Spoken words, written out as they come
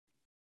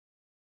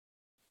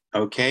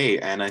Okay,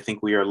 and I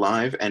think we are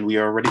live and we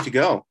are ready to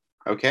go.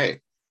 Okay,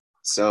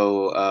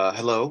 so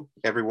hello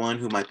everyone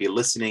who might be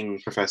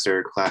listening,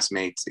 professor,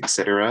 classmates,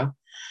 etc.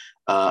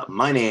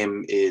 My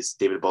name is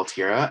David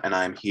Baltira, and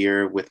I'm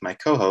here with my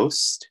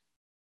co-host.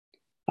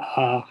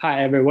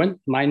 Hi everyone,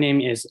 my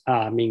name is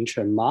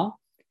MingChen Ma,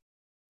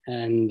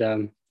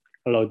 and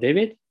hello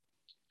David.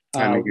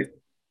 I'm Uh,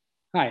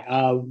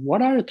 Hi,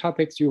 what are the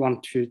topics you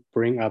want to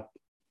bring up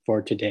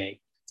for today?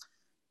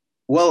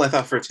 Well, I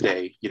thought for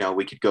today,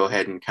 we could go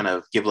ahead and kind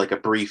of give like a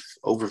brief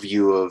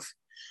overview of,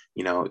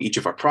 each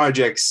of our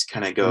projects,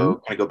 kind of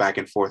go back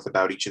and forth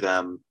about each of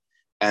them,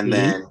 and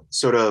Mm-hmm. then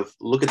sort of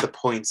look at the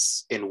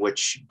points in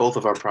which both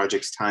of our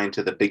projects tie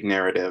into the big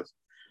narrative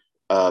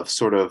of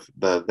sort of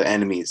the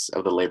enemies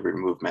of the labor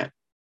movement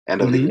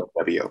and of the Mm-hmm.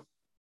 UFW.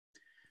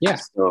 Yeah.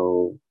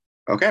 So,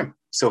 okay.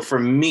 So for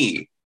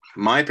me,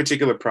 my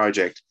particular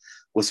project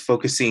was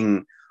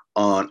focusing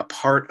on a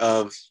part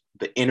of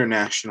the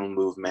international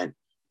movement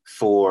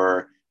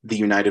for the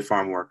United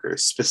Farm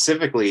Workers,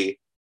 specifically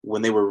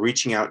when they were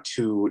reaching out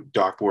to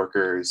dock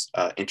workers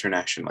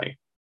internationally.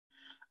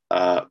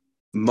 Uh,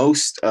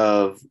 Most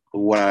of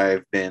what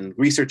I've been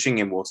researching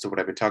and most of what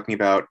I've been talking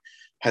about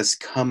has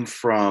come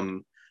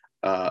from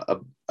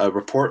a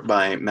report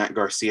by Matt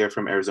Garcia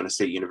from Arizona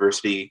State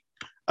University,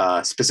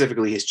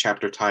 specifically his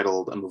chapter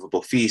titled A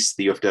Movable Feast,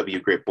 the UFW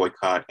Great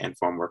Boycott and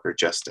Farm Worker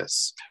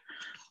Justice.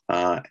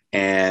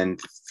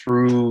 And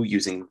through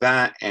using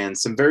that and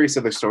some various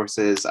other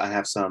sources, I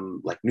have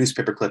some like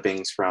newspaper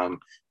clippings from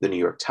the New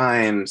York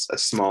Times, a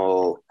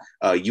small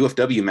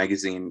UFW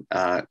magazine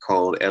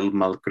called El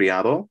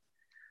Malcriado, which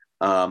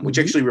Mm-hmm.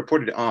 actually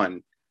reported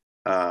on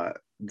uh,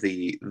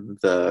 the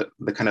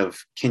kind of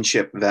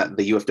kinship that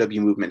the UFW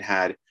movement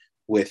had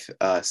with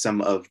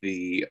some of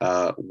the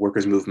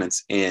workers'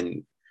 movements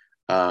in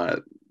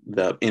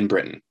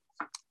Britain.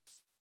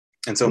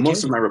 And so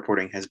most of Okay. my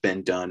reporting has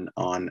been done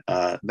on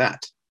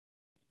that.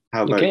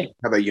 How about you? Okay.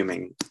 How about you,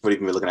 Ming? What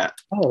have you been looking at?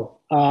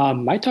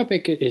 My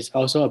topic is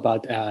also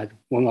about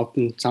one of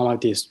some of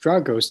the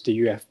struggles the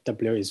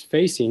UFW is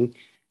facing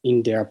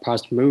in their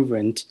past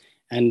movement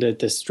and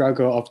the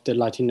struggle of the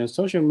Latino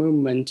social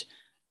movement.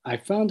 I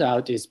found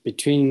out is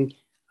between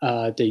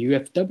the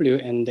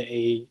UFW and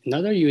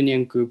another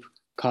union group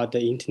called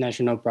the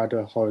International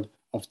Brotherhood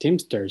of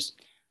Teamsters,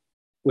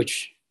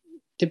 which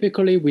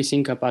typically we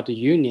think about the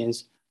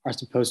unions are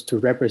supposed to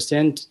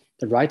represent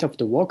the right of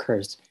the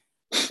workers.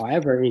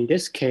 However, in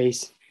this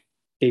case,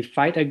 they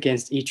fight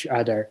against each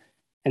other,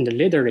 and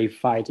literally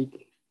fight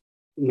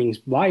means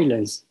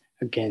violence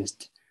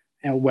against.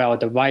 And well,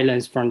 the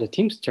violence from the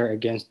Teamster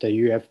against the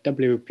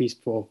UFW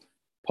peaceful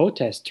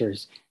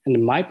protesters.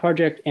 And my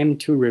project aimed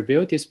to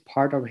reveal this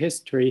part of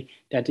history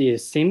that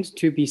seems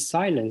to be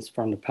silenced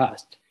from the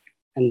past,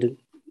 and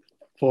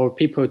for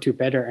people to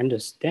better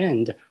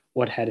understand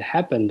what had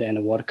happened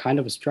and what kind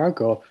of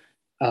struggle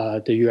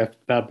the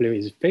UFW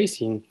is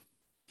facing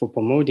for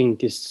promoting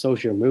this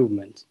social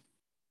movement.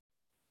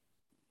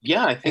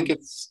 Yeah, I think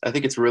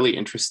it's really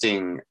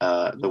interesting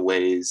the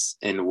ways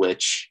in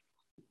which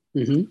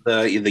Mhm.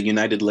 the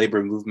United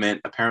Labor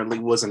Movement apparently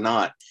was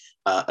not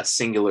a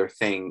singular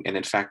thing, and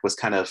in fact was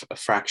kind of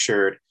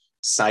fractured,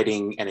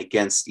 siding and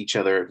against each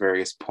other at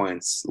various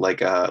points.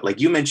 Like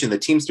you mentioned, the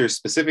Teamsters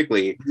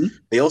specifically, Mhm.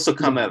 they also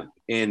come Yeah. up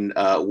in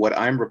what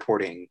I'm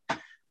reporting,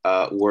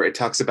 where it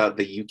talks about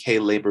the UK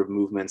labor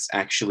movements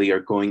actually are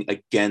going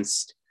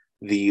against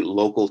the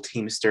local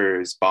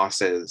Teamsters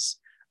bosses,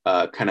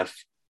 kind of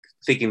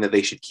thinking that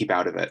they should keep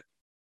out of it.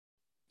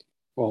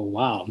 Oh,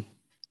 wow.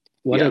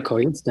 What a Yeah,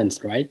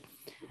 coincidence, right?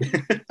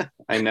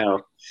 I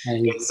know.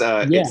 And It's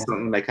yeah,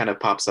 something that kind of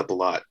pops up a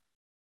lot.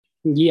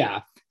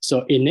 yeah.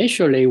 So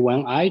initially,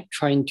 when I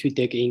trying to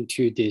dig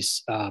into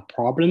this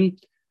problem,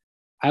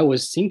 I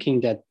was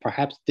thinking that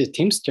perhaps the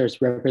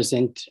Teamsters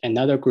represent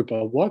another group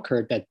of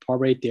workers that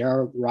probably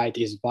their right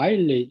is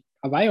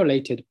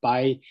violated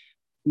by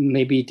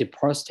maybe the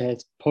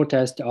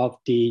protest of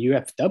the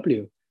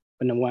UFW.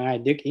 But when I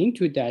dig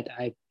into that,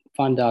 I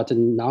found out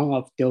none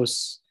of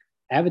those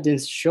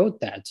evidence showed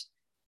that.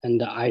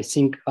 And I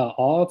think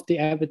all of the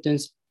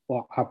evidence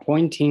are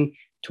pointing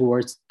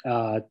towards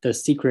the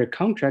secret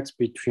contracts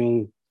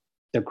between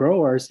the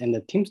growers and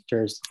the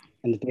teamsters,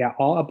 and they are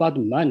all about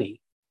money.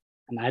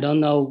 And I don't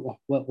know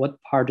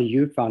what part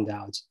you found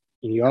out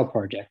in your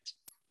project.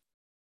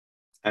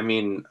 I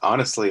mean,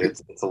 honestly,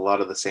 it's a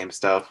lot of the same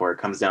stuff where it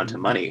comes down to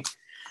money.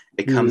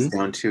 It comes Mm-hmm.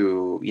 down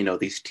to,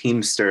 these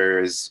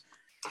Teamsters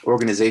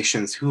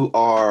organizations who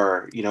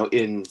are,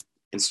 in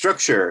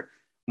structure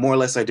more or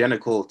less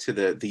identical to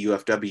the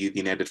UFW, the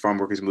United Farm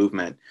Workers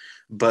Movement,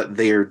 but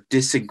they're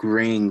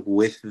disagreeing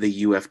with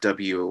the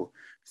UFW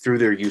through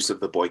their use of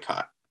the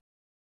boycott,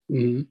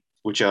 Mm-hmm.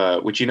 which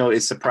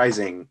is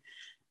surprising.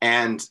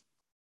 And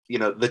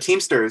the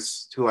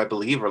Teamsters, who I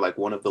believe are like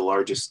one of the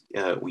largest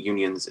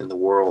unions in the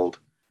world,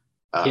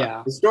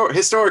 Yeah.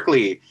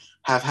 historically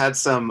have had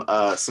some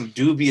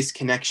dubious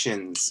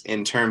connections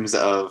in terms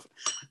of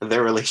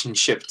their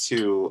relationship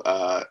to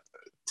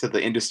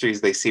the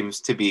industries they seem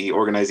to be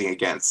organizing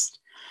against.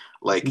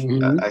 Like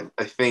Mm-hmm.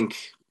 I think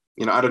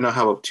I don't know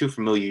how too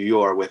familiar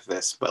you are with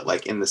this, but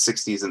like in the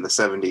 60s and the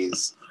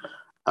 70s,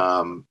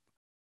 um,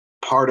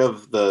 part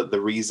of the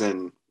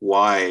reason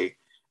why,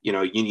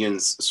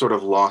 unions sort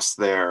of lost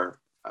their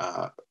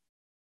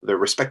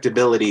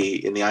respectability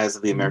in the eyes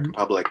of the American Mhm.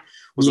 public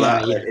was Yeah,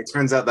 that yeah. it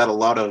turns out that a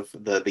lot of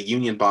the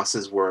union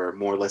bosses were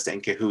more or less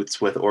in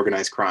cahoots with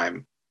organized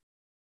crime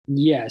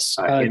Yes.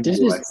 in the This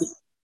is,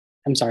 US.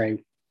 I'm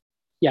sorry.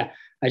 Yeah,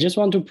 I just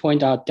want to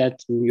point out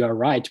that you are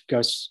right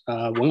because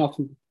one of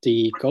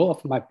the goal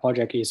of my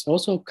project is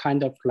also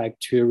kind of like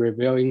to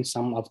revealing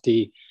some of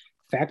the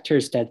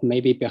factors that may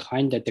be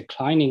behind the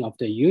declining of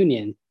the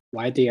union,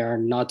 why they are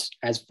not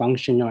as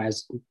functional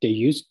as they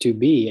used to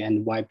be,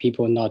 and why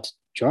people not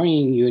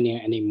joining union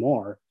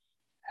anymore,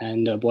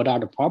 and what are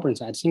the problems.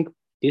 I think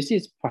this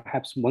is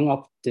perhaps one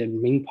of the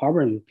main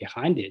problem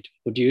behind it.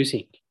 What do you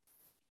think?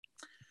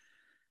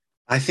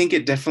 I think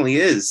it definitely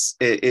is.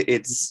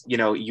 It's,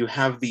 you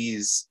have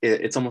these,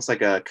 it's almost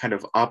like a kind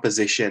of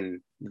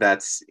opposition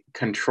that's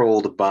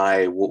controlled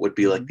by what would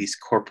be like Mhm. these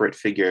corporate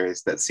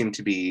figures that seem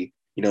to be,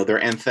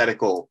 they're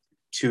antithetical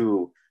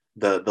to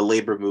the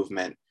labor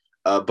movement,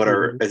 but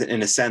are, Mhm.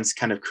 in a sense,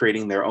 kind of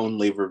creating their own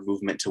labor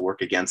movement to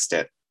work against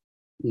it.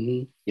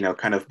 Mhm.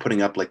 Kind of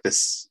putting up like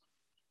this,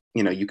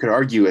 you could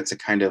argue it's a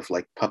kind of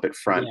like puppet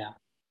front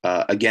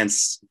Yeah.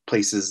 against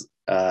places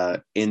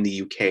in the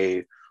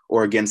UK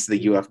or against the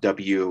Mhm.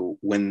 UFW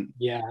when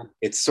Yeah.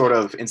 it's sort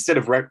of instead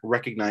of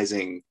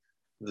recognizing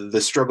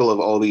the struggle of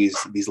all these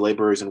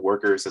laborers and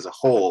workers as a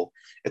whole,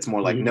 it's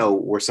more like, Mhm. no,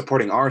 we're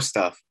supporting our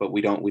stuff, but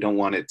we don't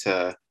want it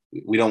to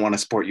we don't want to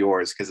support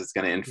yours because it's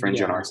going to infringe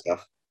on our Yeah.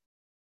 stuff.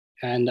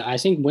 And I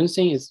think one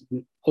thing is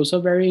also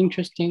very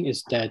interesting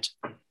is that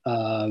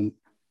um,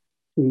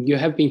 you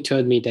have been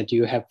told me that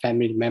you have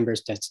family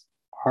members that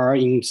are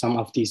in some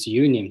of these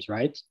unions,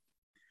 right?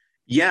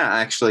 Yeah,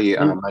 actually,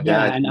 And my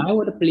yeah, dad, and I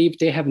would believe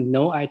they have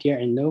no idea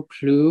and no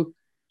clue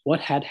what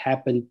had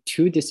happened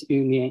to this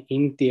union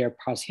in their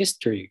past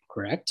history,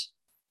 correct?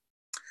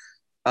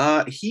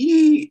 I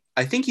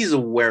think he's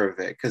aware of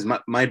it because my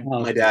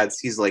Okay. dad's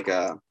he's like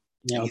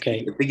Yeah, okay.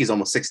 I think he's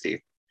almost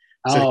 60,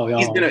 so Oh,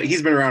 oh,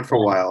 he's been around for a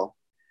yeah. while.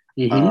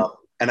 Mm-hmm.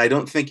 And I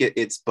don't think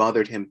it's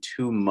bothered him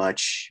too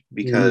much Mm-hmm.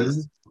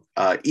 because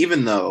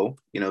even though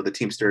the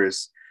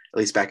Teamsters, at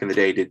least back in the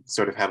day, did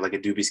sort of have like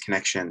a dubious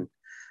connection,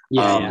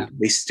 Yeah, yeah.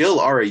 they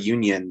still are a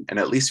union, and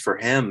at least for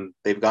him,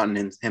 they've gotten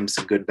him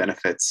some good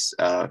benefits,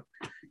 for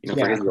Yeah,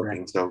 his correct.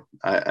 working. So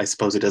I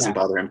suppose it doesn't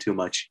Yeah. bother him too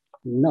much.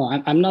 No,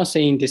 I'm not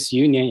saying this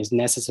union is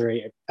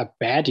necessarily a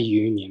bad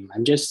union.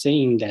 I'm just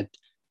saying that,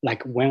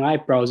 like, when I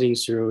browsing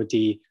through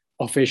the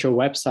official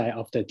website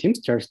of the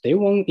Teamsters, they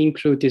won't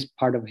include this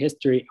part of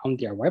history on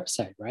their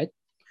website, right?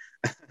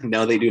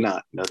 No, they do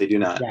not. No, they do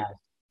not. Yeah.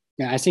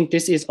 Yeah, I think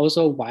this is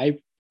also why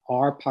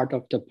our part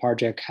of the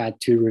project had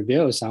to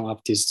reveal some of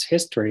this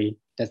history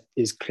that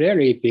is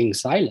clearly being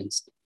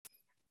silenced.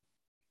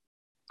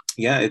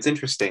 Yeah, it's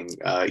interesting.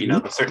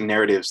 Mhm. There's certain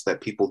narratives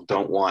that people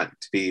don't want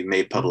to be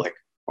made public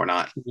or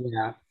not.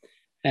 Yeah.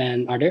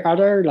 And are there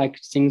other like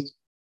things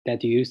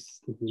that you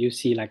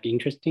see like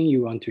interesting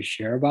you want to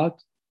share about?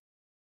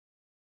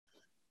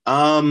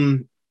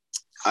 Um,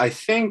 I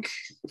think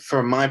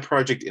for my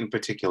project in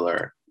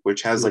particular,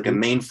 which has like a Mhm.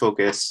 main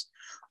focus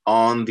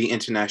on the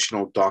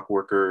international dock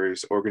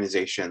workers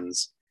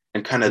organizations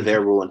and kind of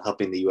their Mhm. role in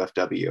helping the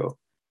UFW,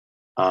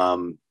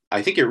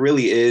 I think it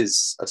really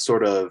is a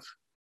sort of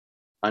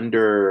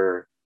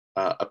under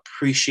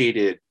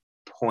appreciated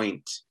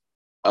point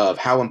of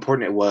how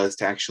important it was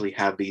to actually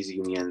have these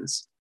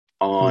unions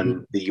Mhm.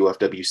 on the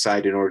UFW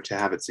side in order to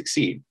have it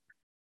succeed.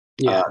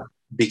 Uh, Yeah.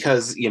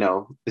 because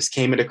this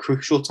came at a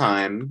crucial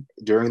time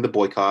during the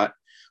boycott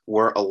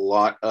where a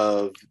lot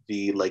of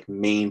the like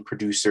main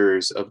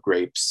producers of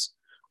grapes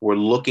were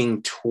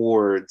looking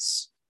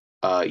towards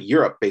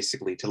Europe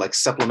basically to like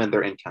supplement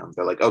their income.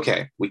 They're like,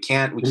 okay, we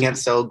can't Mhm.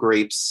 sell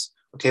grapes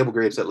or table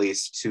grapes at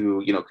least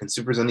to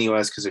consumers in the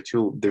U.S. because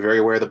they're very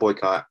aware of the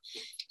boycott.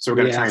 So we're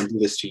going to try Yeah. and do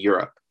this to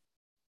Europe.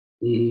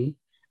 Mhm.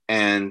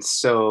 And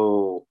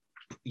so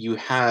you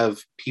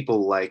have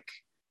people like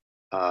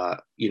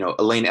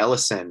Elaine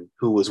Ellison,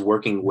 who was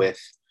working with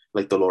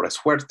like Dolores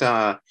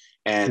Huerta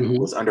and Mhm.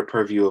 was under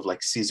purview of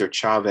like Cesar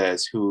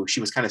Chavez, who she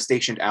was kind of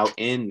stationed out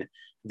in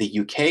the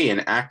UK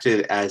and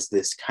acted as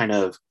this kind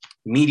of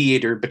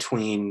mediator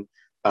between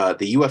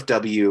the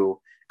UFW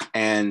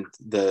and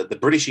the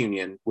British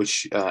Union,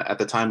 which at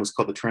the time was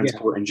called the Yeah.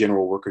 Transport and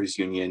General Workers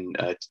Union,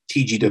 Mhm.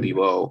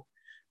 TGWO, Mhm.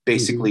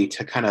 basically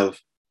to kind of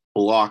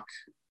block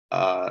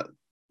uh,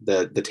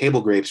 the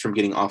table grapes from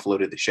getting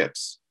offloaded the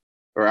ships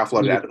or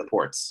offloaded Yeah. out of the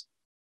ports.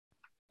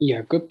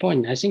 Yeah, good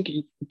point. I think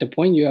the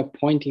point you are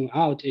pointing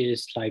out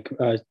is like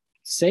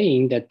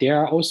saying that there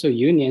are also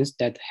unions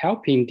that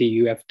helping the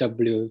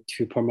UFW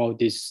to promote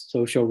this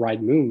social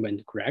right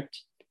movement,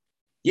 correct?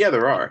 Yeah,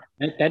 there are.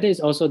 That is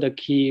also the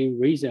key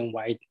reason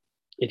why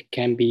it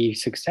can be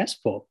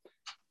successful.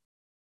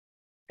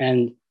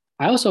 And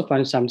I also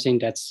found something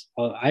that's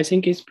I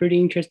think is pretty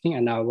interesting,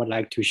 and I would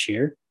like to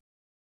share.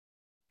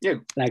 Yeah,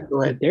 Like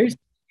go ahead. there's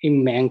a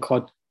man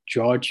called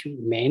George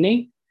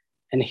Manning,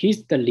 And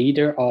he's the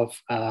leader of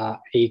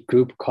a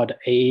group called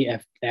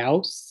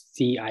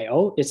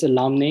AFL-CIO. It's a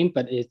long name,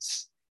 but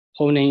its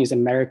whole name is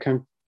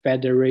American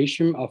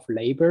Federation of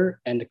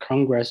Labor and the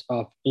Congress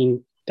of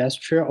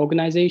Industrial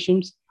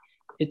Organizations.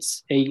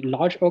 It's a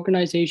large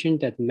organization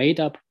that made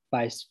up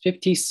by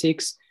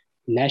 56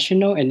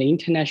 national and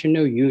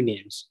international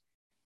unions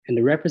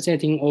and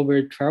representing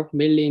over 12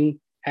 million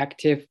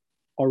active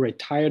or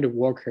retired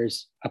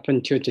workers up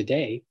until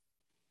today.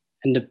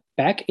 And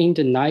back in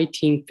the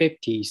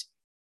 1950s,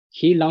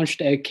 he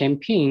launched a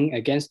campaign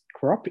against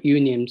corrupt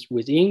unions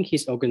within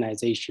his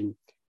organization.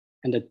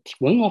 And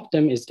one of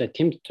them is the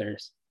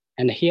Teamsters.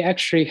 And he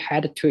actually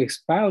had to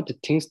expel the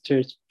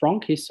Teamsters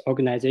from his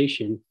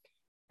organization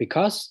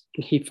because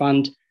he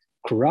found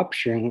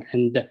corruption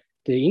and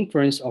the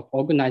influence of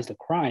organized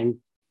crime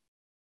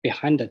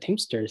behind the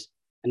Teamsters.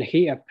 And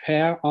he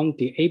appeared on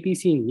the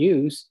ABC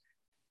News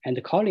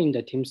and calling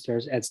the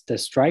Teamsters as the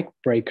strike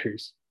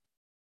breakers.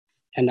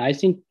 And I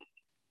think,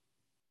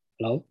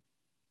 hello?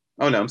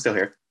 Oh, no, I'm still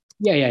here.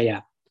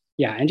 Yeah.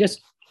 And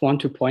just want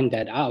to point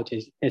that out.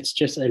 It's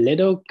just a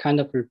little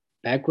kind of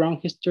background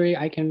history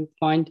I can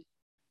find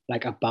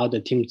like about the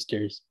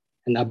Teamsters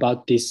and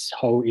about this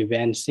whole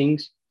event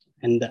things.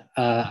 And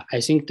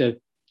I think the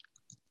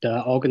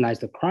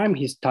organized crime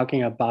he's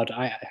talking about,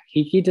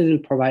 he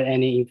didn't provide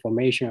any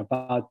information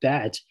about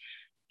that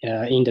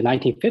in the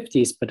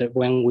 1950s, but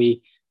when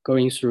we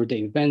going through the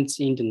events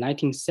in the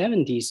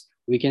 1970s,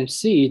 we can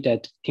see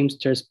that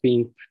Teamsters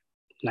being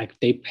like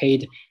they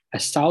paid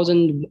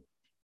 1,000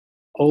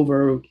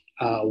 over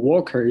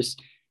workers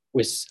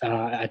with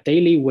a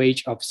daily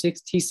wage of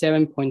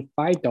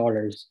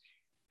 $67.5.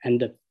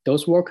 And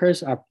those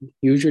workers are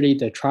usually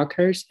the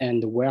truckers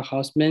and the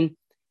warehousemen.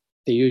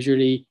 They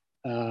usually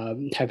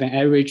have an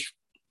average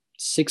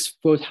 6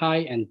 foot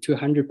high and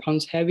 200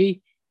 pounds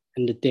heavy.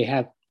 And they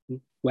have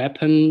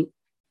weapon,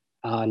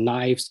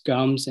 knives,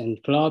 guns,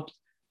 and clubs,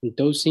 and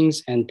those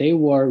things. And they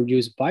will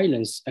use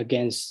violence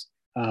against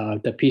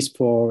the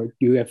peaceful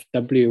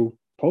UFW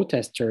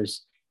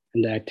protesters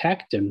and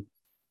attack them.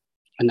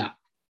 And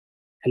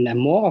then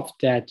more of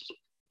that,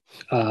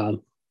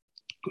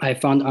 I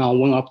found on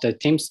one of the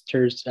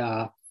Teamsters,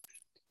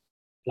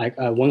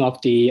 one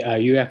of the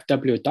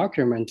UFW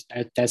document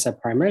that's a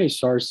primary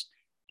source,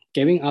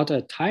 giving out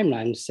a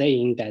timeline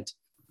saying that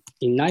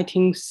in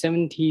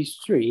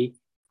 1973,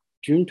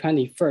 June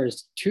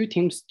 21st, 2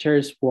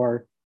 Teamsters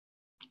were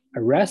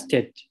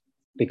arrested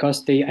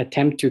because they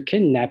attempt to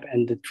kidnap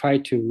and try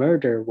to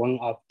murder one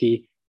of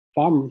the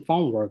farm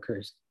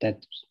workers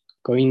that's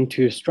going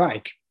to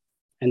strike.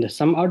 And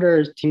some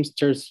other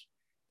Teamsters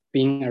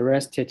being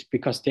arrested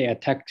because they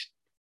attacked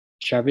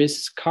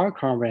Chavez's car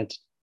convent.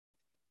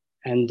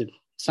 And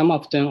some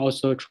of them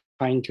also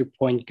trying to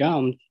point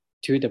gun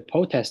to the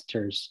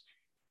protesters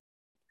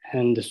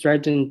and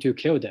threaten to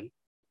kill them.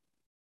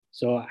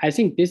 So I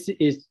think this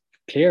is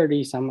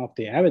clearly some of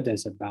the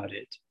evidence about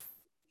it.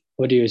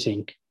 What do you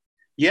think?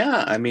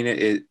 Yeah, I mean,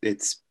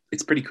 it's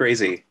pretty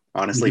crazy,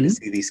 honestly, to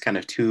see these kind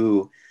of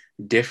two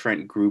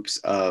different groups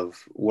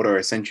of what are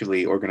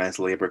essentially organized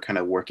labor kind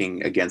of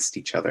working against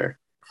each other.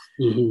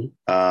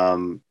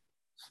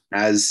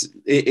 As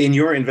in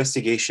your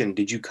investigation,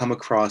 did you come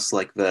across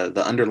like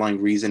the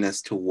underlying reason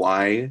as to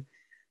why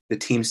the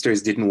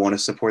Teamsters didn't want to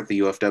support the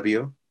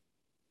UFW?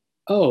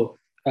 Oh,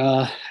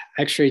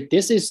 actually,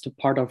 this is the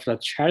part of the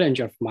challenge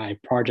of my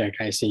project,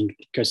 I think,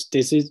 because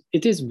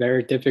it is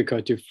very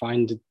difficult to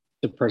find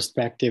the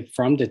perspective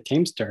from the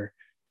Teamster,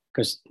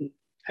 because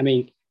I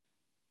mean,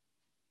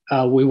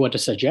 we would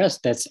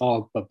suggest that's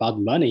all about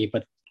money,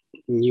 but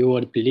you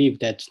would believe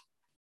that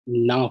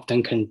none of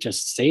them can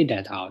just say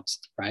that out,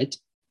 right?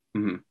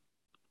 Mm-hmm.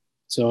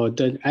 So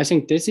I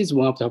think this is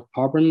one of the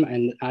problem,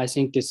 and I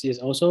think this is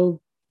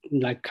also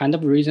like kind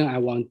of reason I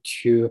want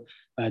to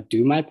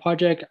do my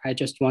project. I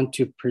just want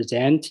to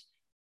present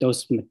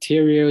those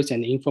materials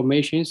and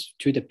informations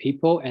to the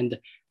people, and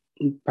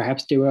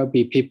perhaps there will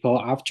be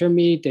people after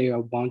me. They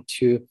will want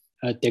to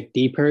dig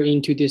deeper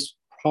into this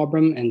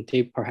problem, and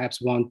they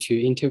perhaps want to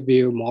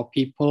interview more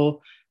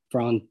people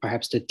from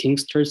perhaps the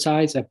Teamster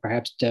side, and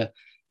perhaps the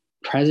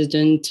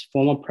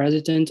former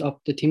president of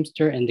the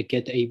Teamster, and to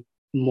get a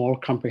more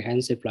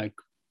comprehensive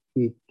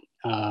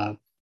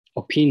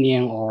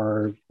opinion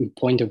or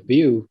point of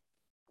view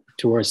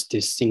towards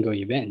this single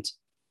event.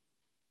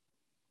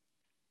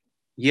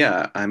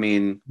 Yeah, I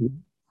mean,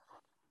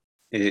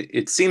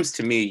 it seems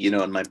to me,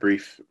 in my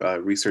brief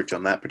research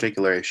on that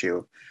particular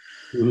issue,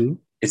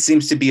 it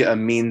seems to be a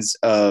means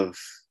of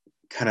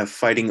kind of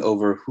fighting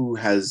over who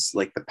has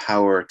like the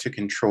power to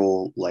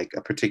control like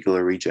a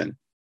particular region,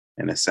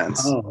 in a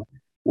sense.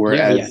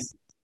 Whereas,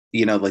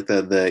 like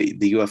the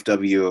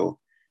UFW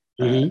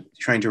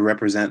trying to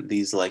represent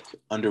these like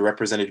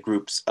underrepresented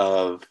groups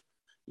of,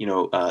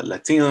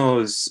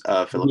 Latinos,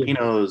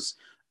 Filipinos,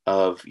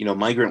 of,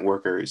 migrant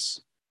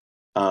workers.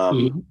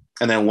 And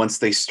then once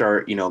they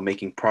start,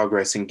 making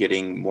progress and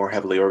getting more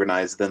heavily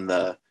organized, then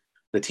the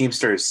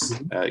Teamsters,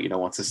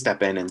 wants to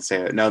step in and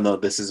say, no,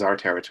 this is our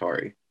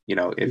territory.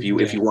 If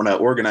you want to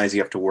organize,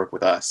 you have to work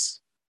with us.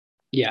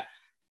 Yeah,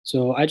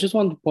 So I just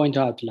want to point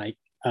out, like,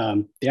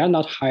 they are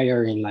not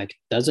hiring like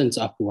dozens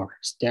of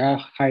workers. They are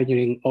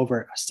hiring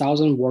over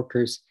 1,000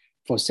 workers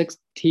for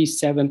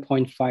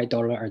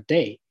 $67.5 a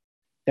day.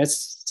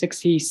 That's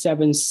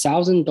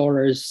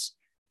 $67,000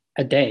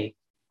 a day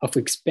of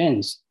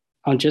expense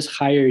on just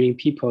hiring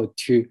people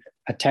to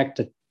attack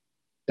the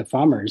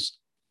farmers.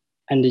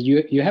 And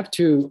you have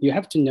to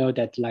know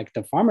that like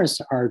the farmers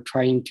are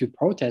trying to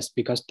protest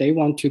because they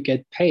want to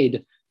get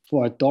paid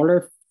for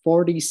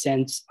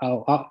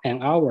 $1.40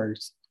 an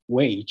hour's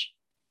wage.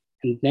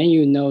 And then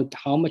you know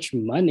how much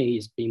money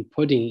is being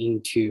put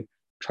into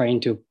trying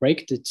to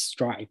break the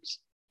strikes.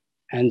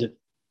 And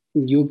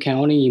you can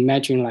only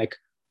imagine like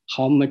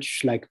how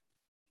much, like,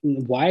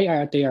 why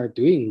are they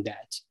doing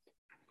that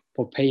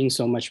for paying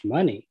so much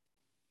money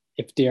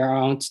if there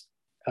aren't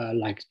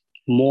like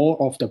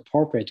more of the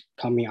profit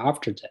coming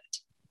after that.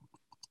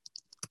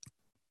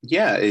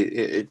 Yeah,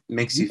 it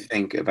makes you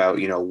think about,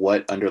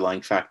 what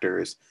underlying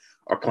factors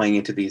are playing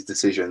into these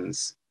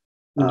decisions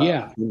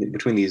Yeah.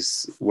 between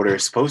these, what are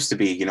supposed to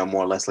be,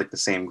 more or less like the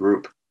same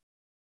group.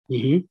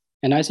 Mm-hmm.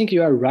 And I think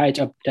you are right.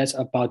 That's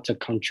about the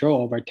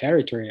control over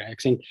territory. I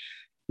think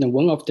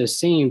one of the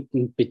things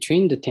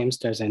between the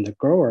Teamsters and the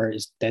grower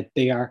is that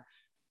they are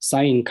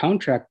signing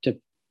contract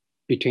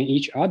between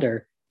each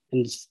other,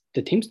 and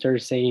the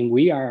Teamsters saying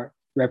we are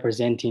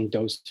representing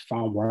those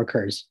farm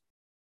workers,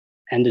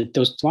 and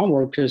those farm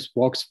workers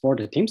works for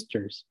the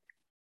Teamsters,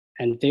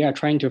 and they are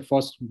trying to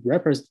force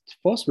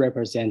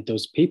represent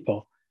those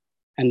people.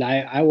 And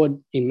I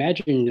would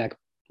imagine like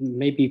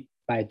maybe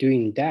by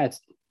doing that,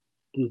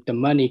 the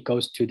money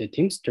goes to the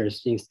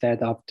Teamsters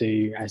instead of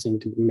I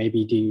think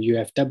maybe the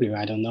UFW.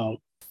 I don't know.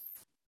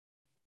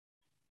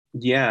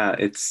 Yeah,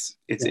 it's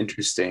Yeah.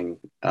 interesting.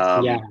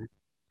 Yeah,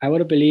 I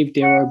would believe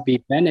there will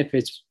be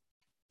benefits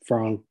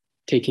from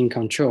taking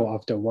control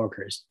of the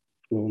workers.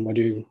 What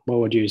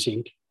would you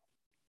think?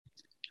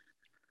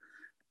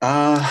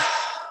 Uh,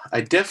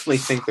 I definitely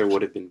think there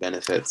would have been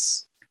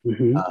benefits.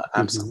 Mm-hmm. Mm-hmm.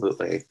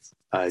 Absolutely.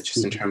 Just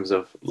in Mm-hmm. terms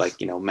of like,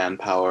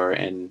 manpower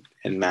and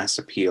mass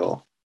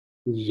appeal.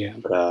 Yeah.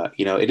 But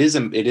it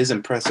is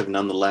impressive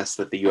nonetheless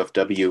that the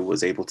UFW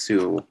was able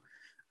to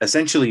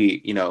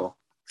essentially,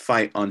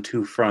 fight on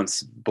two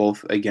fronts,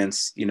 both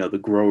against, the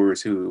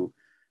growers who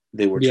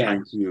they were Yeah.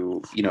 trying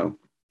to,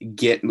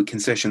 get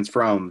concessions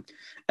from,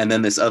 and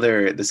then this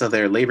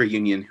other labor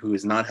union who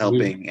is not Mm-hmm.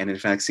 helping and in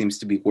fact seems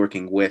to be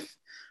working with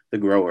the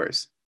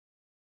growers.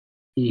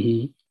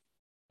 Mm-hmm.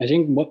 I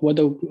think what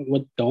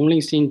the only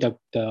thing that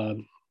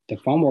the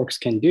farm workers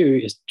can do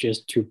is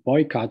just to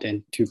boycott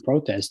and to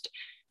protest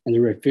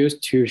and refuse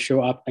to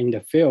show up in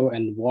the field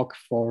and work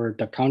for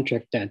the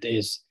contract that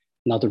is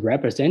not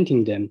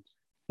representing them.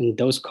 And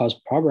those cause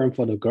problem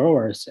for the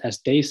growers as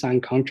they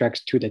sign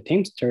contracts to the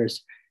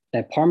Teamsters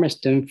that promise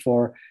them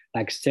for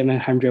like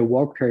 700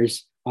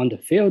 workers on the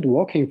field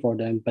working for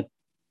them, but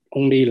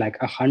only like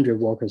 100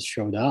 workers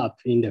showed up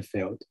in the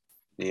field.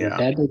 And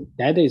Yeah.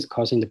 that is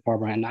causing the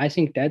problem. And I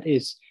think that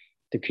is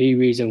the key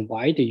reason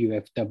why the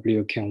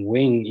UFW can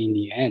win in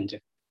the end,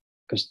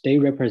 because they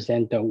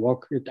represent the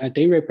worker,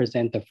 they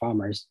represent the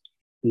farmers,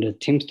 and the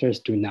Teamsters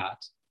do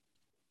not.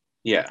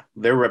 Yeah,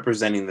 they're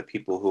representing the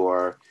people who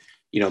are,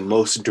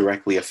 most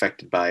directly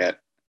affected by it.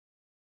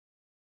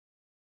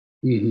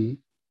 Mm-hmm.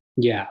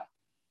 Yeah.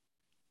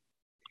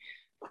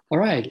 All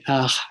right.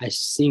 I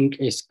think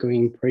it's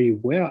going pretty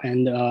well.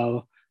 And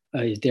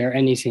is there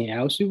anything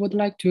else you would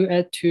like to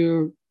add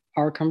to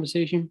our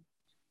conversation?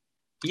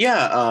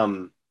 Yeah.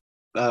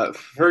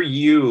 For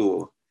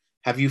you,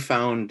 have you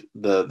found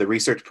the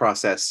research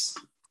process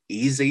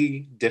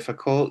easy,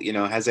 difficult?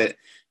 Has it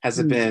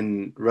Hmm.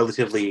 been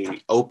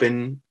relatively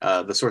open,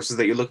 the sources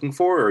that you're looking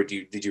for, or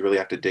did you really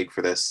have to dig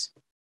for this?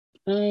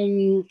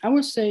 I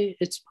would say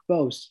it's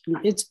both.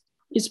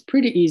 It's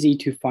pretty easy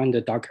to find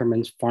the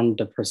documents from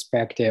the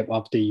perspective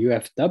of the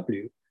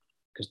UFW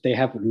because they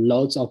have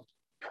lots of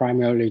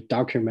primarily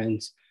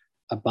documents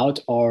about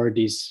all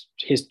this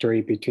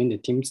history between the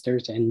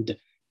Teamsters and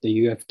the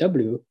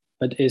UFW.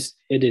 But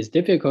it is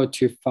difficult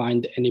to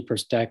find any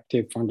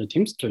perspective from the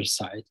Teamsters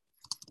side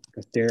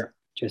because there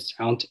just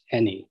aren't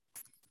any.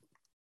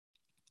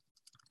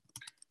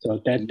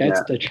 So that's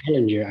Yeah. the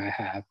challenge I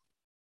have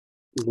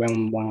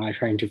when I'm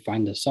trying to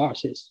find the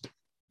sources.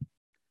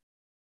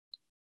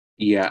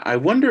 Yeah, I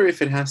wonder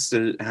if it has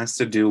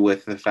to do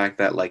with the fact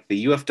that like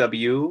the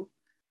UFW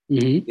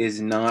Mm-hmm. is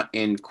not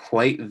in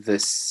quite the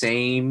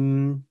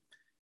same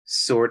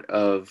sort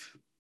of,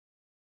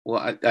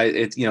 well,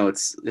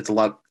 it's a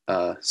lot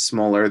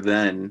smaller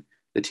than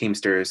the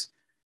Teamsters,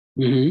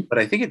 Mm-hmm. but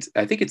I think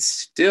it's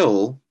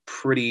still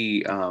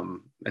pretty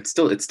it's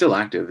still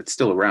active, it's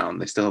still around,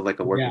 they still have like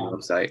a working Yeah.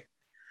 website.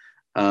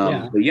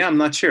 Yeah. But yeah, I'm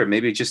not sure.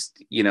 Maybe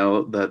just,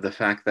 the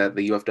fact that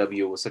the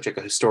UFW was such like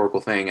a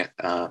historical thing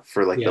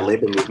for like the Yeah.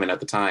 labor movement at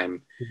the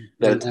time,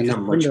 that it's And I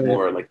become much wonder if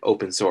more like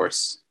open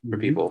source for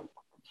Mhm. people.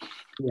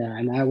 Yeah,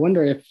 and I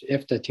wonder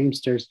if the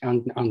Teamsters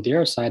on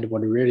their side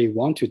would really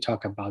want to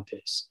talk about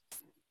this.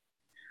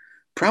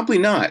 Probably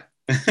not.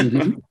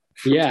 Mhm.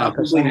 Yeah,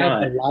 because Probably I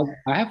have a not. lot.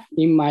 I have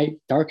in my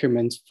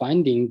documents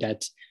finding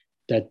that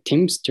the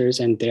Teamsters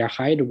and their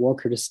hired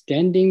workers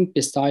standing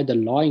beside the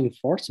law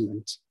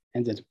enforcement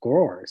and the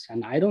growers,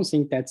 and I don't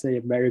think that's a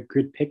very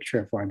good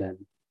picture for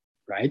them,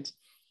 right?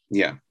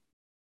 Yeah,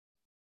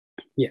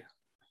 Yeah,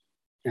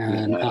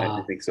 no, and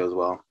I think so as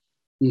well.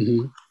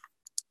 mhm.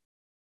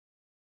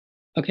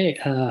 Okay.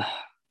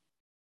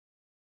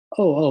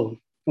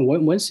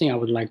 One thing I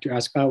would like to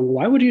ask: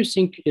 why would you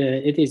think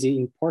it is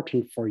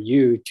important for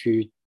you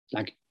to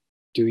like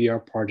do your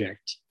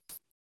project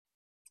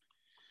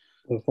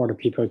for the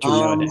people to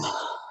know Um, that?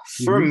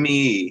 for Mhm.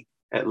 me,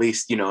 at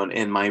least,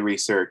 in my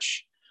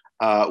research,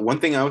 one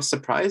thing I was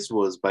surprised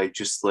was by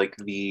just like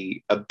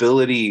the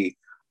ability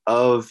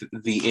of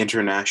the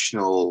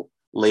international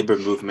labor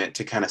movement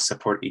to kind of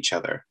support each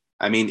other.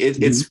 I mean,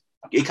 Mhm.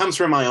 it comes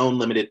from my own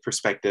limited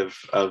perspective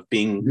of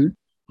being Mhm.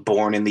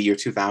 born in the year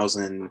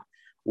 2000, Yeah.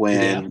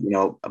 when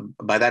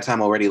by that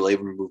time already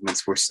labor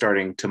movements were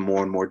starting to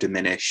more and more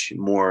diminish.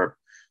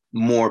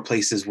 More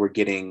places were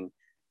getting,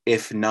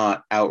 if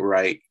not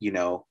outright,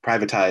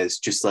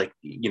 privatized, just like,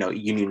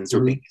 unions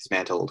were being Mhm.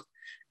 dismantled.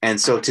 And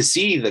so to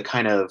see the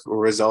kind of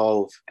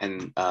resolve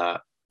and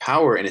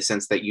power, in a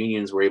sense, that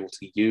unions were able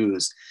to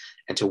use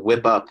and to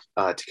whip up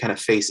to kind of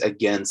face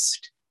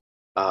against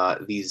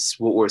these,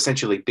 what were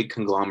essentially big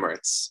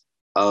conglomerates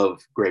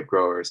of grape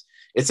growers,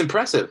 it's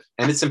impressive.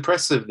 And it's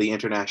impressive, the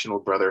international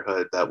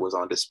brotherhood that was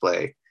on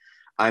display.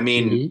 I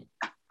mean, Mhm.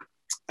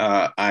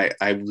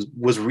 I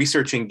was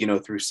researching,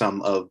 through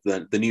some of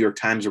the New York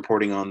Times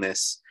reporting on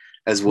this,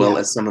 as well Yeah.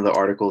 as some of the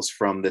articles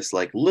from this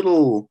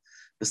little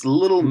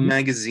Mhm.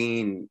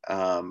 magazine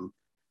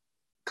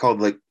called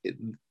like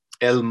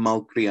El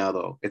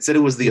Malcriado. It said it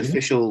was the Mhm.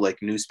 official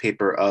like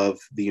newspaper of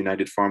the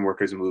United Farm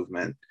Workers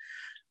Movement.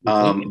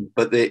 Okay.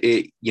 But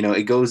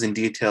it goes in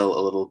detail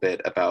a little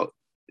bit about,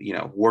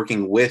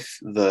 working with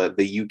the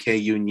UK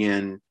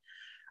union,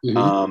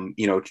 Mhm.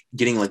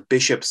 getting like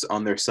bishops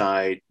on their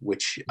side,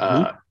 which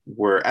Mhm.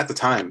 were at the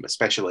time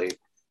especially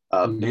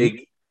Mhm.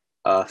 big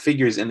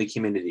figures in the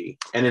community,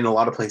 and in a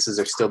lot of places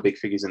are still big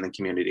figures in the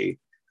community.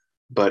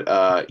 But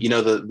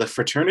the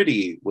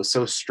fraternity was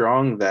so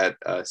strong that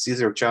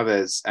Cesar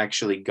Chavez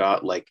actually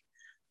got like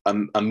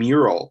a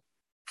mural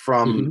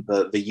from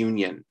Mhm. the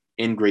union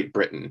in Great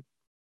Britain.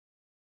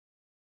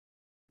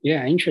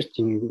 Yeah,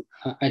 interesting.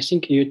 I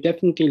think you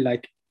definitely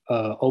like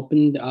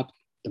opened up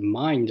the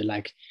mind.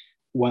 Like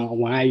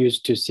when I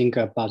used to think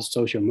about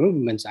social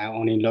movements, I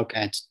only look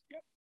at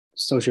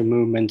social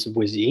movements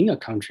within a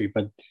country,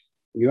 but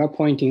you are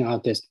pointing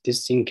out that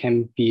this thing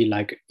can be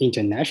like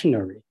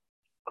internationally,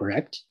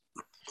 correct?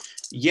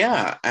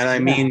 Yeah, and I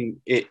Yeah.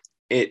 mean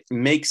it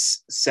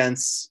makes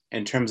sense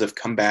in terms of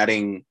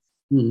combating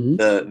Hmm.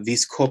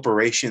 these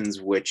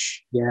corporations,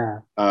 which Yeah.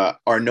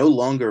 are no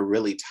longer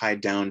really tied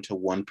down to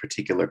one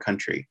particular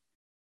country.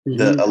 A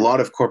Hmm. lot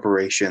of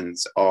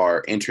corporations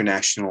are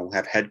international,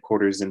 have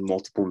headquarters in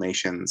multiple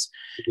nations,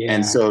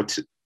 and Yeah. so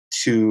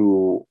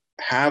to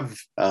have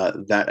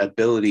that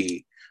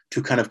ability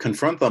to kind of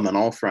confront them on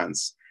all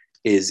fronts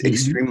is Hmm.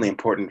 extremely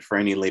important for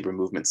any labor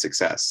movement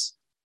success.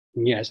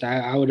 Yes,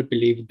 I would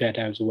believe that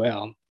as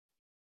well,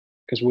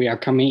 because we are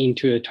coming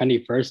into the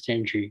 21st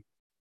century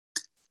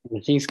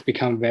and things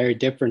become very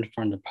different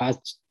from the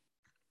past.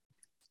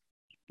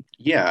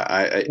 Yeah,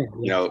 Yeah,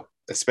 yeah.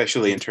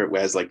 especially in terms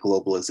as like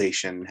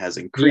globalization has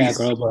Yeah, increased.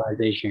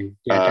 globalization.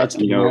 Yeah, uh that's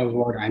the you know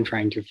word I'm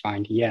trying to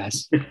find.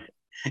 Yes.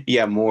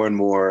 yeah, more and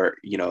more,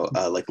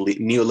 like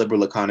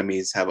neoliberal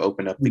economies have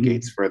opened up the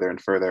gates Hmm. further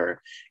and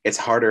further. It's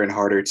harder and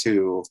harder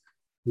to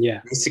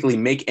Yeah. basically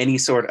make any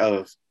sort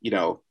of,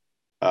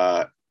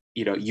 uh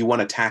you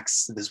want to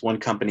tax this one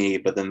company,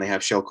 but then they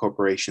have shell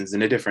corporations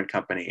in a different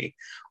company,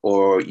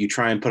 or you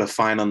try and put a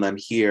fine on them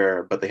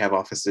here, but they have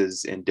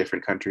offices in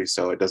different countries,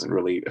 so it doesn't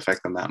really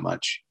affect them that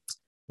much.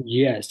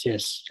 Yes,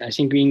 yes. I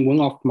think in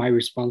one of my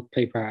response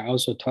paper, I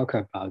also talk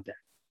about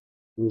that.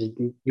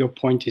 And your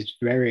point is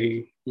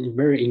very,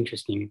 very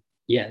interesting.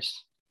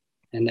 Yes,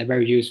 and a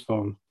very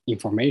useful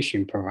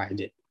information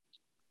provided.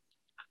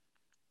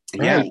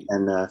 Yeah, Right.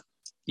 and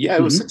yeah,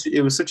 Mm-hmm.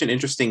 it was such an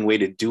interesting way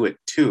to do it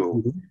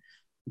too, Mm-hmm.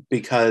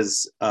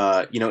 because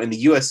in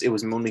the US it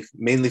was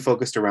mainly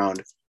focused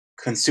around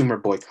consumer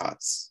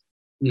boycotts,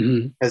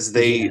 Mm-hmm. because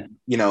Yeah.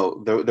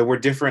 there were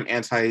different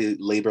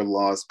anti-labor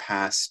laws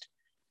passed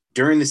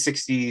during the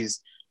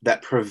 60s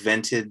that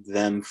prevented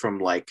them from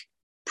like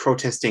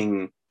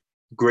protesting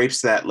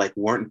grapes that like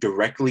weren't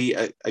directly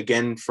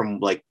again from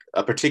like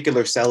a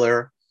particular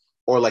seller,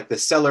 or like the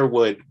seller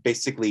would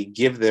basically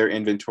give their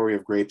inventory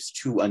of grapes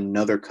to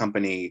another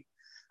company,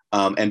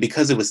 and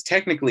because it was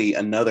technically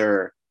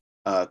another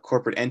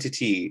corporate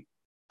entity,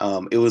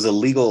 it was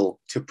illegal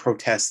to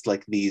protest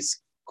like these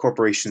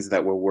corporations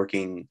that were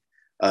working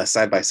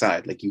side by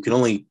side. Like you can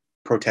only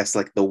protest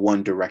like the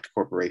one direct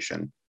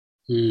corporation.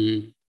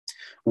 Mm.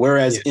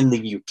 Whereas Yeah. in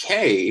the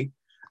UK,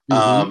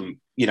 Mm-hmm.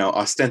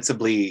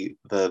 ostensibly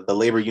the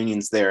labor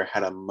unions there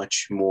had a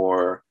much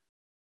more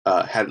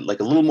had like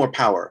a little more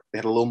power. They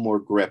had a little more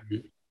grip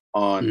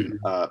on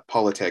Mm-hmm.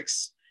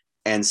 politics,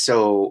 And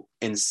so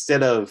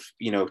instead of,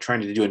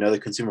 trying to do another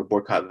consumer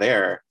boycott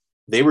there,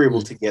 they were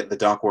able to get the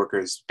dock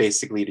workers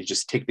basically to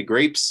just take the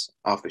grapes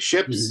off the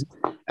ships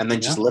and then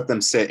just let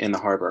them sit in the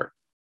harbor.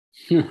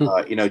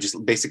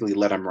 Just basically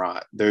let them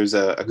rot. There's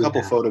a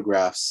couple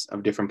photographs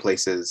of different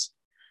places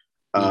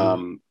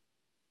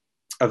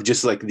of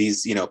just like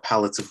these,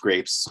 pallets of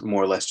grapes,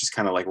 more or less just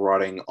kind of like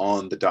rotting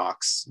on the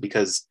docks,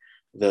 because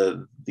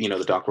the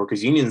dock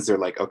workers unions, they're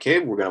like, okay,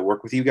 we're going to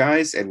work with you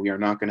guys and we are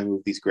not going to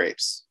move these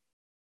grapes.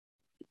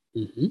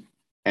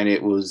 And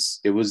it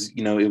was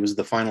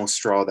the final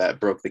straw that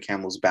broke the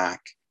camel's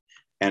back,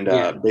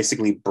 and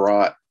basically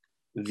brought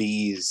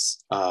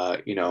these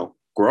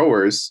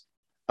growers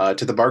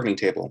to the bargaining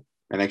table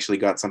and actually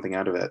got something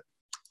out of it.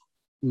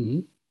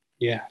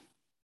 Yeah.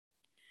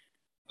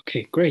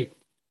 Okay, great.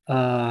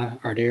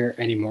 Are there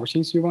any more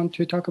things you want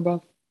to talk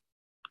about?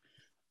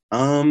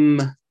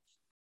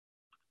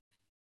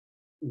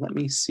 Let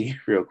me see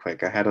real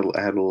quick. I had a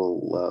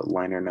little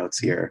liner notes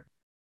here.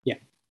 Yeah.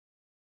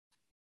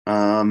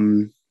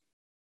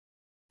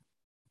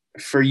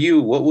 For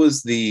you, what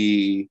was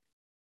the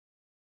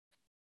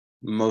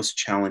most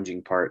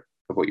challenging part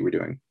of what you were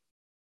doing?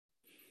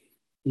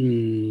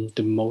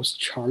 The most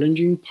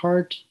challenging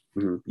part?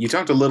 You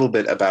talked a little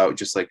bit about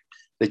just like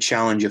the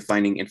challenge of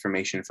finding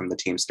information from the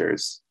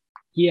Teamsters.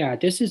 Yeah,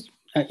 this is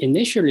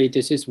initially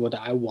this is what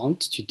I want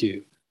to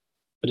do,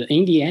 but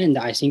in the end,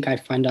 I think I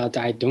find out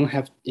that I don't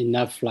have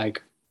enough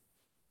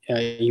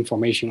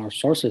information or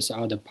sources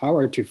or the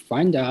power to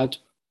find out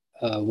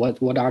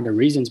what are the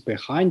reasons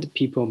behind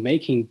people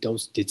making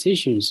those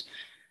decisions,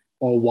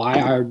 or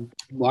why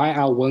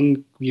our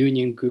one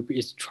union group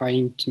is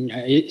trying to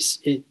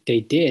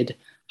they did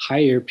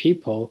hire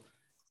people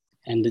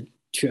and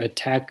to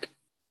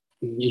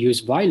use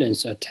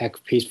violence,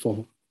 attack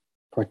peaceful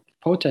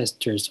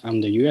protesters on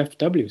the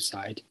UFW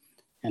side.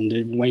 And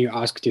when you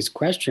ask this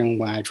question,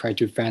 when I try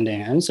to find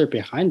an answer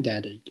behind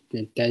that,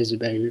 that is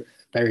very,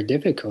 very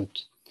difficult.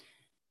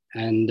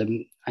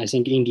 And I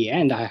think in the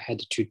end, I had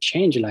to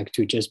change,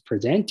 to just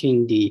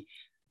presenting the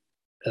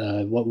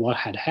what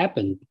had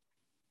happened,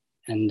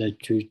 and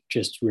to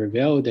just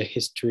reveal the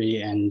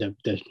history and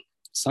the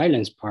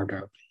silence part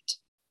of it.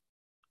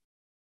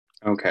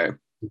 Okay.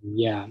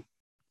 Yeah,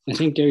 I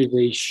think there is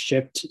a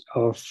shift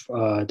of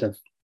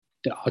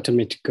the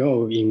ultimate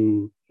goal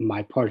in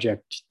my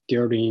project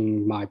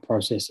during my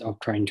process of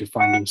trying to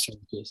find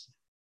sources.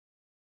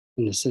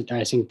 And so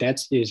I think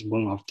that is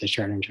one of the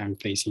challenge I'm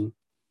facing.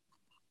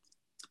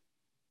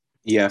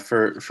 Yeah,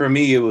 for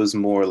me, it was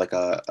more like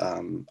a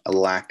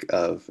lack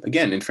of,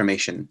 again,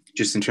 information,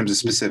 just in terms of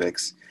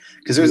specifics,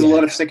 because there's a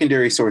lot of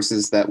secondary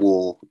sources that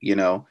will,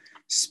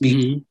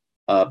 speak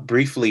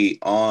briefly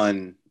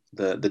on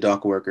the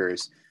dock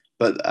workers,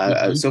 but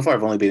so far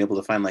I've only been able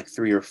to find like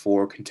 3 or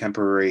 4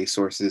 contemporary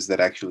sources that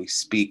actually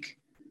speak,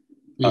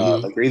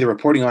 like they're either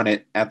reporting on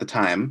it at the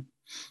time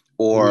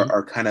or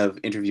are kind of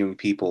interviewing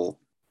people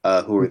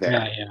who were there.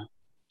 Yeah,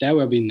 that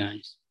would be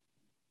nice.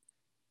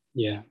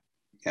 Yeah.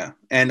 Yeah,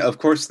 and of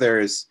course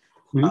there's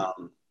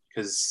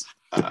because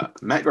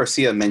Matt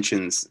Garcia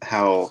mentions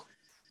how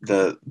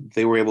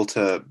they were able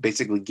to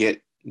basically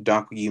get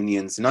dock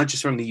unions not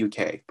just from the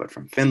UK but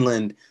from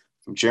Finland,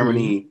 from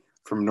Germany,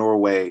 from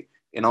Norway,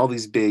 in all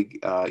these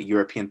big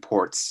European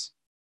ports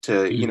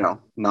to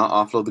not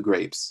offload the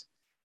grapes.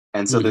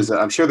 And so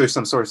I'm sure there's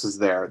some sources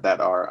there that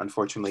are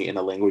unfortunately in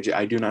a language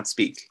I do not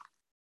speak.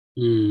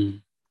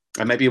 I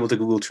might be able to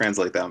Google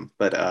translate them,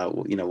 but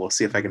we'll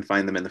see if I can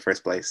find them in the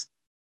first place.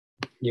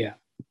 Yeah.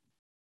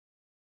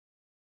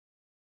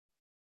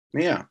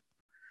 Yeah.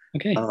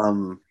 Okay.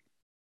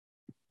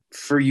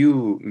 For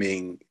you,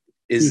 Ming,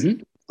 is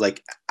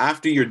like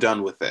after you're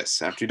done with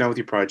this, after you're done with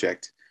your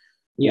project,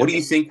 what do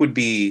you think would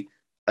be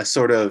a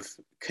sort of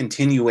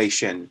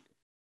continuation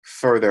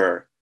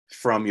further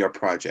from your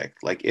project?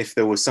 Like if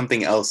there was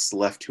something else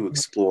left to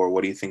explore,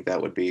 what do you think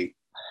that would be?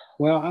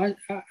 Well,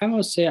 I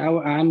must say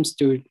I'm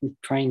still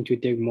trying to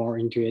dig more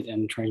into it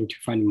and trying to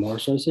find more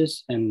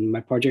sources, and my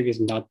project is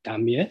not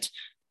done yet.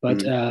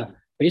 But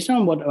based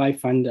on what I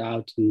found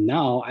out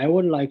now, I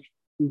would like,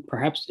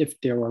 perhaps if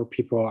there were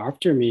people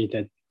after me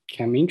that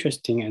became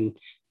interesting and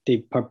they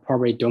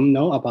probably don't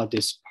know about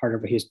this part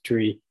of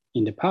history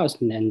in the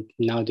past, and then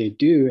now they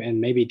do, and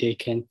maybe they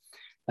can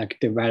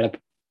develop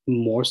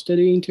more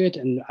study into it.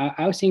 And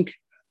I think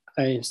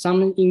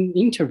some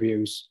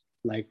interviews,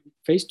 like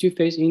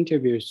face-to-face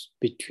interviews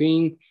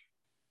between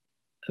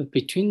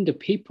the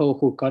people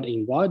who got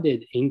involved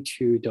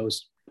into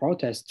those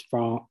protests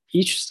from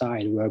each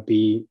side will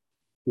be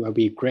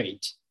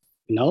great.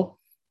 The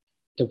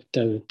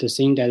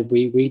thing that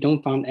we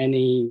don't find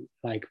any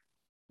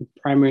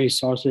primary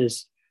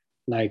sources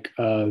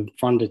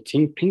from the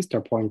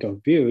Teamster point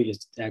of view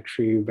is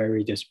actually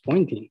very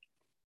disappointing.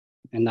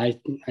 And I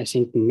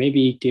think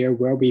maybe there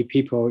will be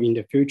people in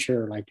the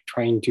future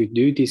trying to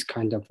do this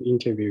kind of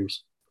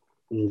interviews.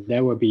 And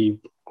that would be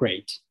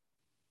great.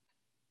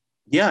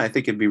 Yeah, I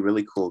think it'd be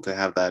really cool to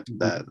have that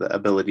the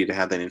ability to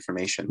have that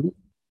information.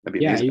 That'd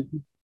be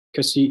amazing.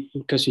 Because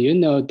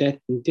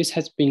that this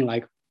has been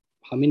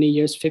how many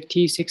years,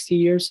 50, 60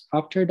 years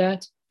after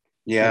that.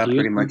 Yeah, Do you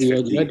pretty think much your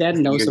 50, dad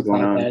 50 knows years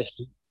going about on. that,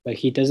 but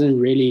he doesn't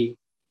really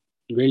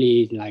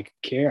like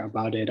care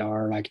about it,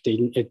 or like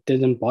it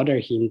doesn't bother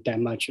him that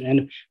much.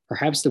 And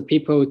perhaps the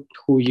people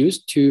who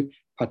used to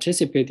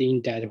participate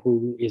in that,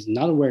 who is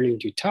not willing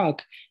to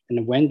talk,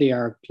 and when they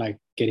are like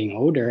getting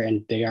older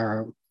and they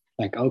are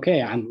like,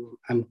 okay, I'm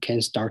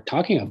can start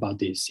talking about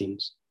these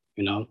things,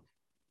 you know,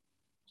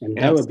 and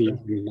that Yes, would be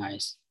really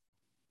nice.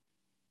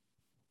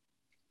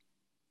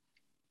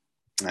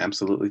 I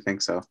absolutely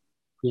think so.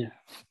 Yeah.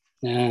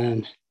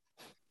 And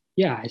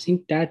yeah, I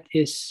think that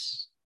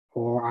is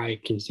all I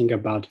can think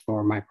about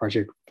for my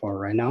project for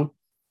right now.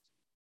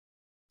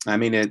 I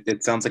mean,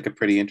 it sounds like a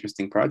pretty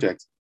interesting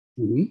project.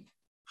 Mhm.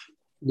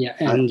 Yeah,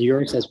 Uh, and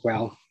yours as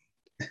well.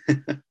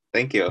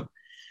 Thank you. All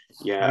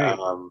Yeah,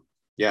 right.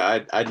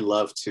 yeah, I'd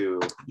love to,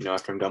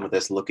 after I'm done with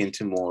this, look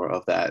into more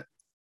of that,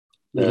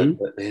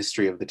 Mm-hmm. the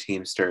history of the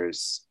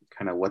Teamsters,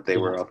 kind of what they Yeah.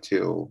 were up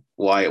to.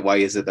 Why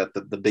is it that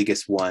the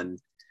biggest one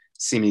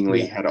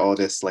seemingly Yeah. had all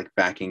this like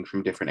backing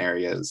from different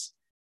areas?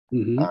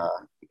 Mm-hmm.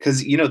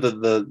 Because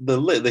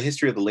the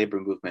history of the labor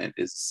movement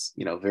is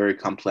very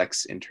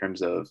complex in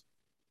terms of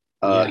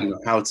Yeah.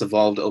 how it's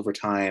evolved over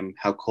time,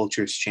 how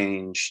cultures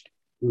changed.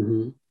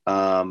 Mm-hmm.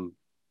 Um,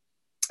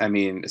 I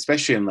mean,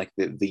 especially in like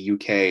the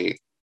UK,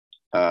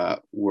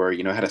 where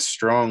had a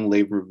strong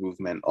labor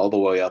movement all the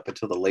way up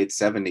until the late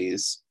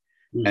 70s,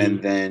 and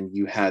Mm-hmm. then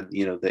you had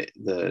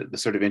the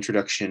sort of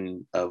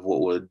introduction of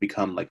what would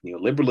become like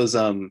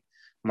neoliberalism,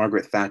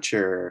 Margaret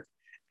Thatcher,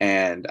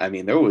 and I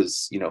mean there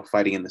was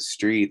fighting in the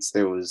streets,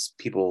 there was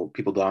people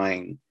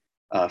dying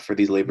for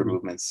these labor Mm-hmm.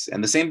 movements,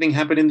 and the same thing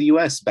happened in the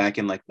U.S. back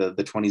in like the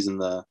 20s and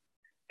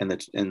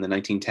the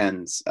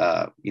 1910s.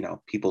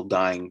 People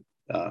dying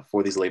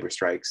for these labor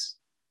strikes.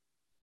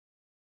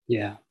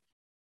 Yeah.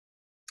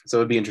 So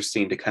it'd be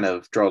interesting to kind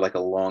of draw like a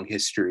long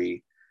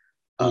history,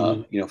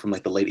 Mm-hmm. from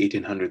like the late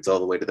 1800s all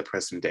the way to the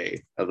present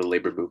day of the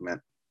labor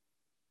movement.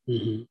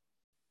 Mm-hmm.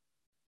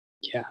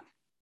 Yeah.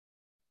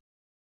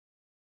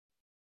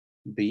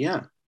 But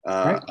yeah,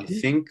 All right. I Cool.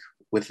 think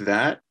with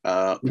that, we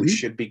Mm-hmm.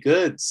 should be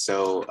good.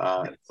 So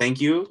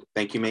thank you,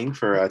 Ming,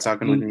 for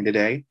talking with Thank, me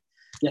today. It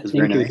yeah. was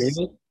very Thank you, nice.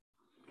 David.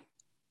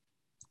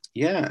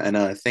 Yeah,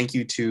 and thank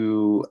you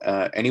to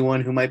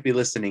anyone who might be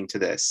listening to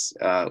this.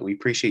 We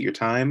appreciate your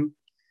time,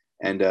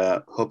 and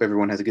hope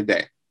everyone has a good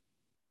day.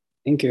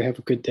 Thank you. Have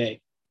a good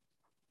day.